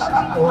worst,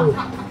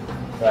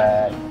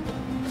 but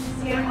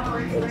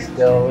it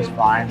still was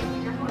fine.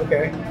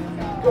 Okay.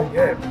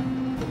 Good.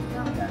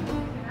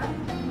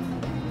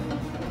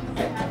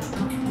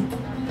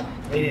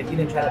 You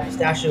didn't try the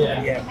pistachio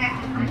one yet.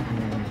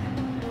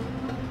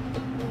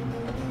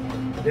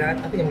 Yeah, I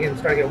think I'm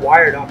starting to get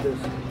wired off this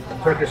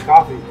Turkish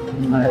coffee.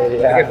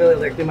 Yeah. I can feel it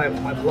like through my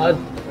blood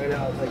right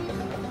now. It's like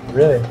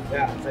Really?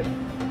 yeah, it's like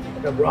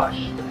a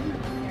rush.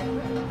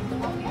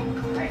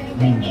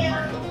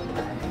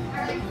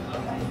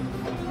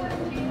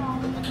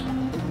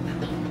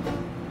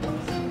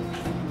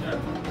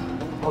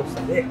 Oh, it's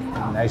thick.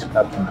 Nice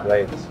cups and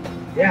plates.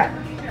 Yeah.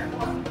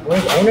 I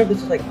wonder if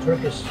this is like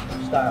Turkish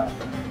style.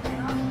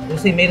 Did you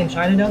say made in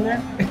China down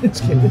there?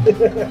 Just kidding.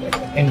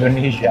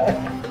 Indonesia.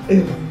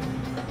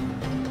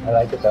 I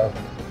like it though.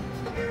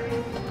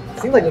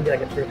 Seems like it would be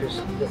like a Turkish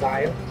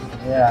design.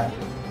 Yeah.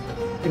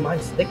 Dude,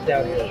 mine's thick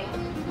down here.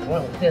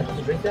 Wow, you think I'm supposed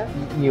to drink that?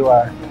 You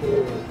are.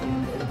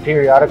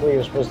 Periodically,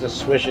 you're supposed to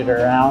swish it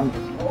around.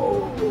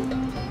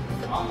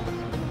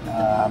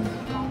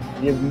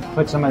 You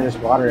put some of this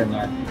water in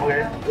there.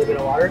 Okay, a little bit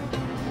of water.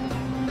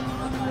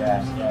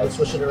 Yeah.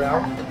 Swish it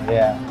around.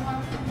 Yeah.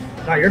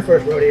 Not your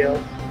first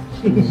rodeo.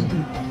 Is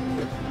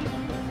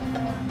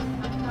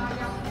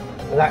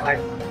that like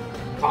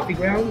coffee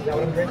grounds? Is that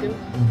what I'm drinking?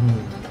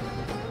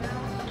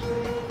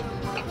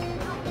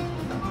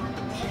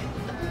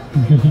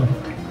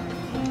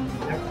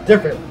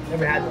 Different.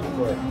 Never had that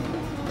before.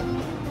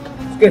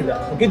 It's good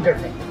though. A good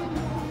different.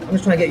 I'm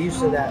just trying to get used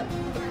to that.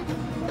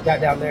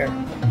 That down there.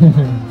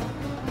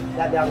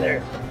 That down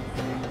there.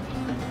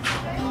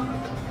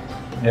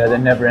 Yeah, the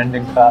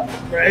never-ending cup.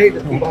 Right?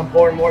 Just keep on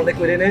pouring more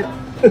liquid in it.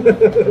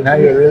 Now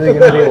you're really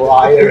gonna be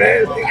wired.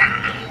 Right? Like,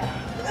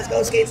 let's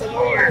go skate some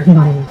more.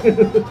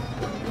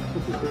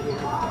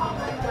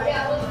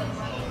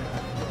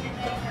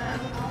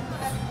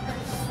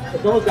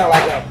 It's almost got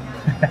like a.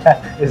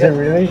 Is it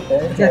really?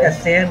 It's like a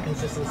sand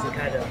consistency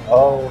kind of.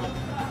 Oh.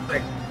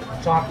 Like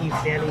chalky,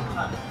 sandy.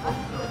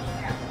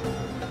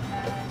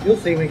 You'll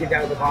see when you get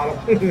down to the bottom.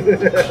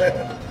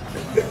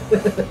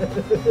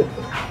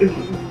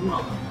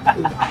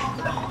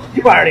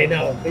 You already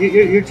know.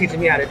 You're teaching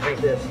me how to drink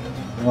this.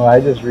 No,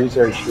 I just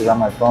researched it on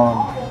my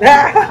phone.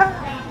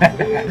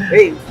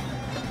 Hey,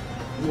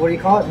 what do you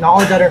call it?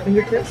 Knowledge at our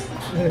fingertips?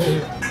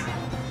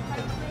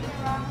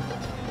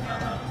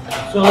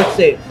 So let's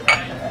see.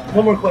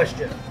 One more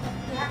question.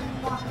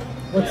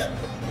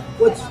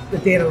 What's the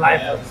day in the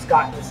life of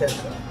Scott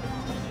Decenzo?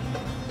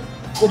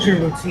 What's your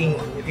routine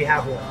if you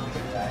have one?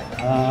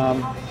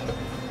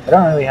 I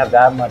don't really have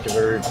that much of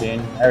a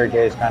routine. Every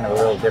day is kind of a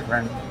little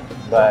different,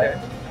 but Okay.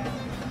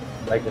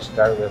 I like to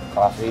start with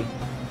coffee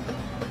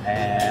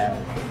and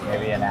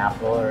maybe an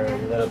apple or a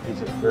little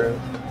piece of fruit,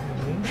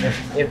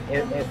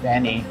 if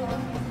any.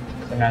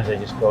 Sometimes I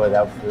just go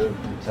without food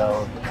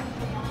until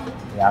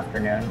the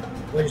afternoon.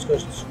 Do you just go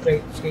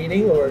straight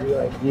skating, or do you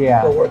like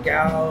Yeah. go work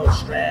out, or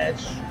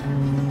stretch?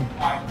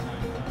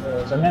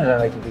 Sometimes I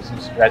like to do some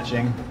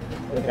stretching,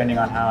 depending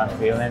on how I'm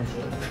feeling.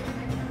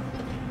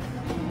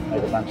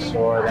 Like if I'm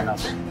sore, then I'll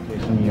do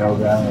some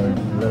yoga or a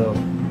little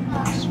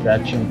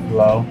stretch and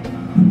flow.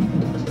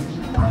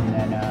 And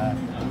then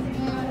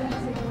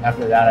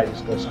after that, I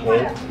just go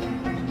skate,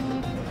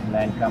 and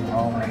then come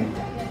home and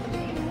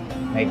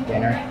make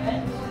dinner.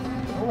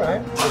 All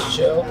right, just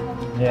chill,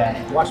 Yeah.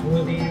 watch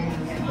movies,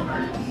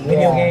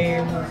 video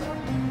games,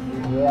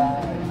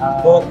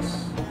 Yeah.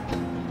 books.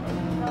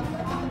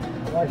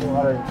 I watch a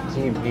lot of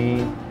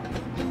TV,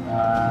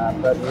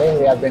 but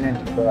lately I've been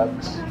into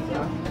books.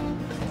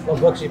 What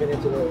books you been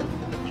into lately?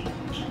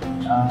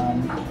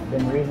 I've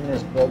been reading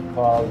this book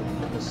called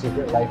The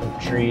Secret Life of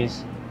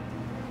Trees,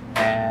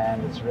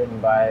 and it's written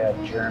by a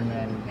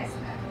German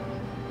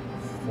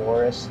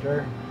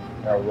forester,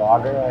 or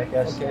logger, I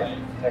guess,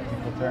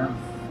 technical term.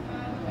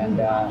 And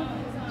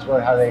it's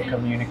about how they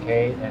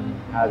communicate and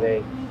how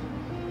the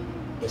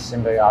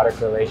symbiotic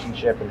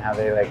relationship and how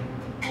they like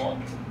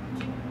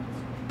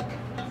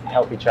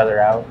help each other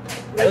out.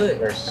 Really? Like,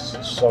 they're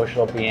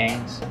social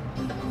beings.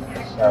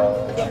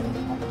 So I'm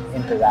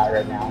into that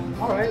right now.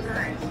 All right,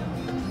 nice.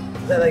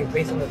 Is that like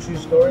based on a true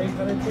story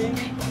kind of thing?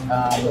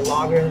 The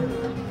logger.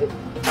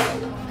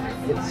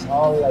 It's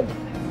all like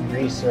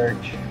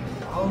research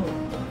Oh,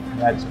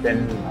 that's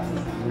been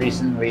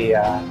recently.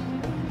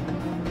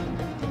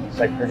 It's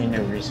like pretty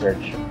new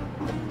research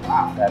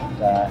wow. that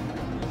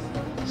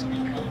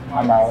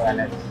come out,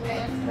 and it's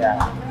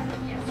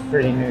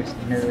pretty new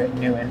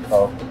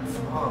info.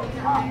 Oh,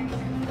 wow.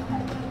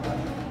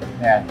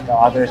 Yeah, the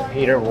author is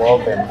Peter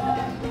Wolben,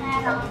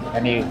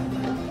 and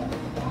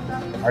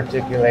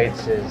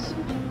articulates his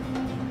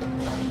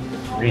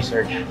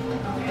research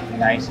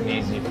nice and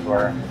easy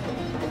for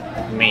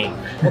me.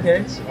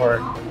 Okay. Or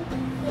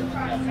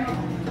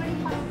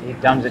he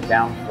dumbs it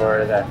down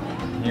for the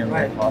human,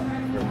 Right. for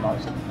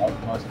most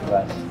of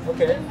us,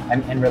 Okay.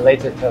 and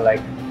relates it to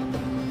like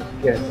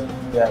gives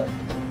the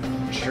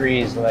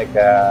trees like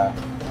a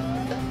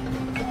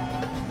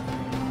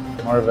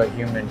more of a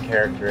human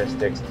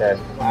characteristics that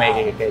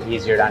make it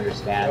easier to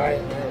understand.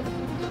 Right.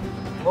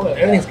 Oh,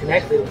 everything's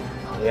connected.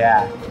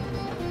 Yeah.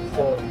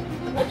 So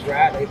that's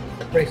rad. It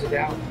breaks it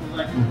down.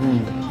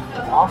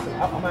 Mm-hmm. Awesome.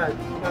 I'm gonna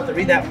have to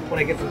read that when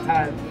I get some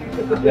time.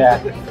 Yeah.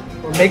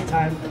 Or make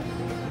time.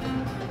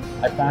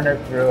 I found it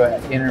through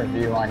an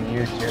interview on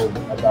YouTube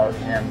about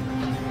him,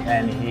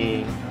 and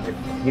if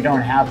you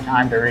don't have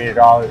time to read it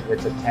all,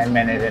 it's a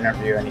 10-minute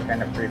interview, and he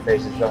kind of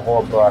prefaces the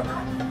whole book,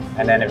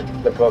 and then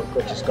the book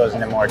just goes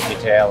into more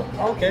detail.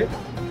 Okay.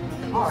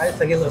 All right.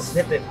 So I get a little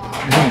snippet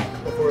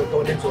before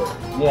going into it.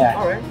 Yeah.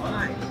 All right.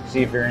 Nice.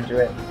 See if you're into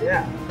it.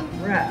 Yeah.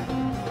 Rad.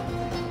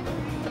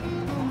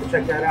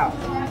 Check that out.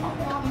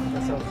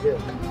 That sounds good.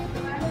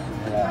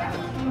 Yeah.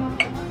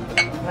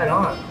 Right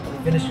on. You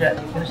finish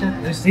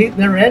that? You see,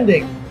 they're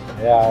ending.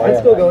 Yeah. Mine's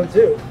still going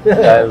too.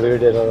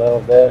 Diluted a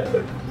little bit.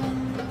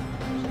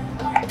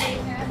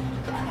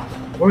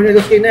 Where are we gonna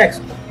go skate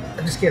next?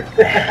 I'm just kidding.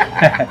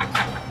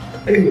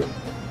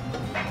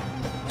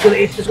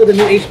 Let's go to the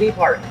new HB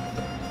park.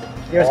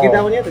 You ever skate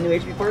that one yet? The new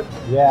HB park?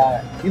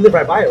 Yeah. You live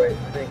right by it, right?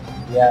 I think.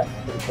 Yeah.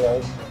 Pretty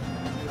close.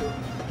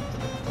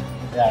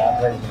 Yeah, that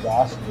place is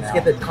awesome. Let's now.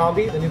 get the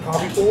combi, the new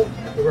combi pool,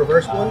 the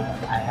reverse one.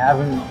 I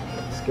haven't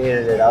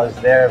skated it. I was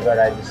there, but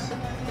I just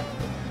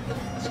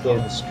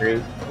skated the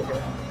street. Okay.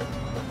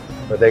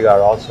 But they got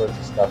all sorts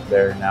of stuff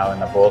there now in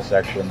the bowl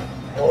section.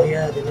 Oh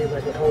yeah, they made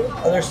like a whole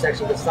other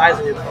section besides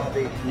the new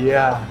combi.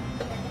 Yeah.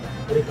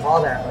 What do you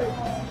call that? Like,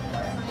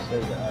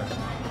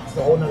 it's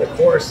a whole nother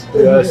course.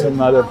 Yeah,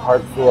 some other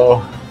park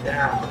flow.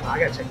 Yeah, I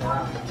gotta check that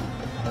out.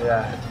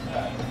 Yeah.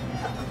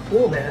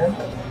 Cool, man.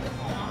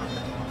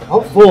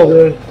 I'm full,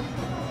 dude.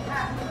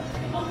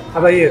 How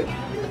about you?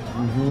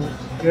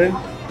 Mm-hmm. Good?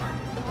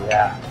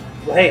 Yeah.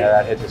 Well, hey, Yeah,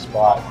 that hit the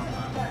spot.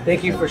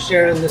 thank you for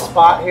sharing the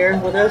spot here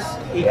with us.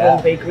 Ikram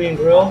Yeah. Bakery and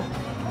Grill.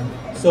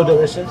 So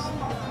delicious.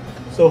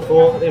 So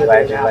full. I think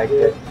Glad take a you nap, liked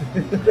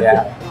dude. it.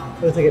 Yeah.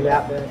 I'm gonna take a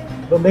nap,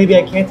 man. But maybe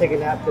I can't take a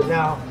nap because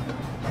now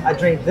I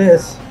drank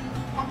this.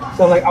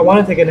 So I'm like, I want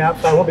to take a nap,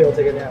 but I won't be able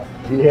to take a nap.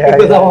 Yeah.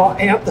 Because yeah. I'm all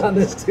amped on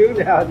this too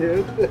now,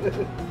 dude.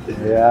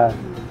 Yeah.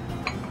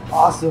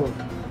 Awesome.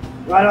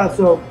 Right on.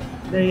 So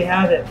there you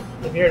have it.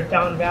 If you're in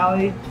Fountain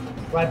Valley,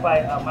 right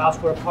by Mile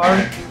Square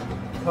Park,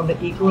 come to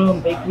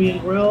Ikram Bakery and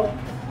Grill.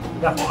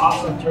 We got some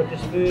awesome Turkish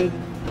food,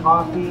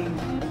 coffee,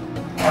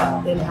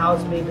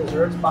 in-house made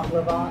desserts,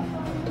 baklava.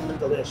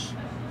 Delish.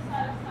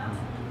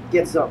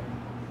 Get some.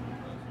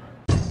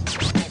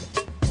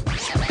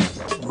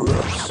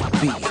 Roast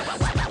beef.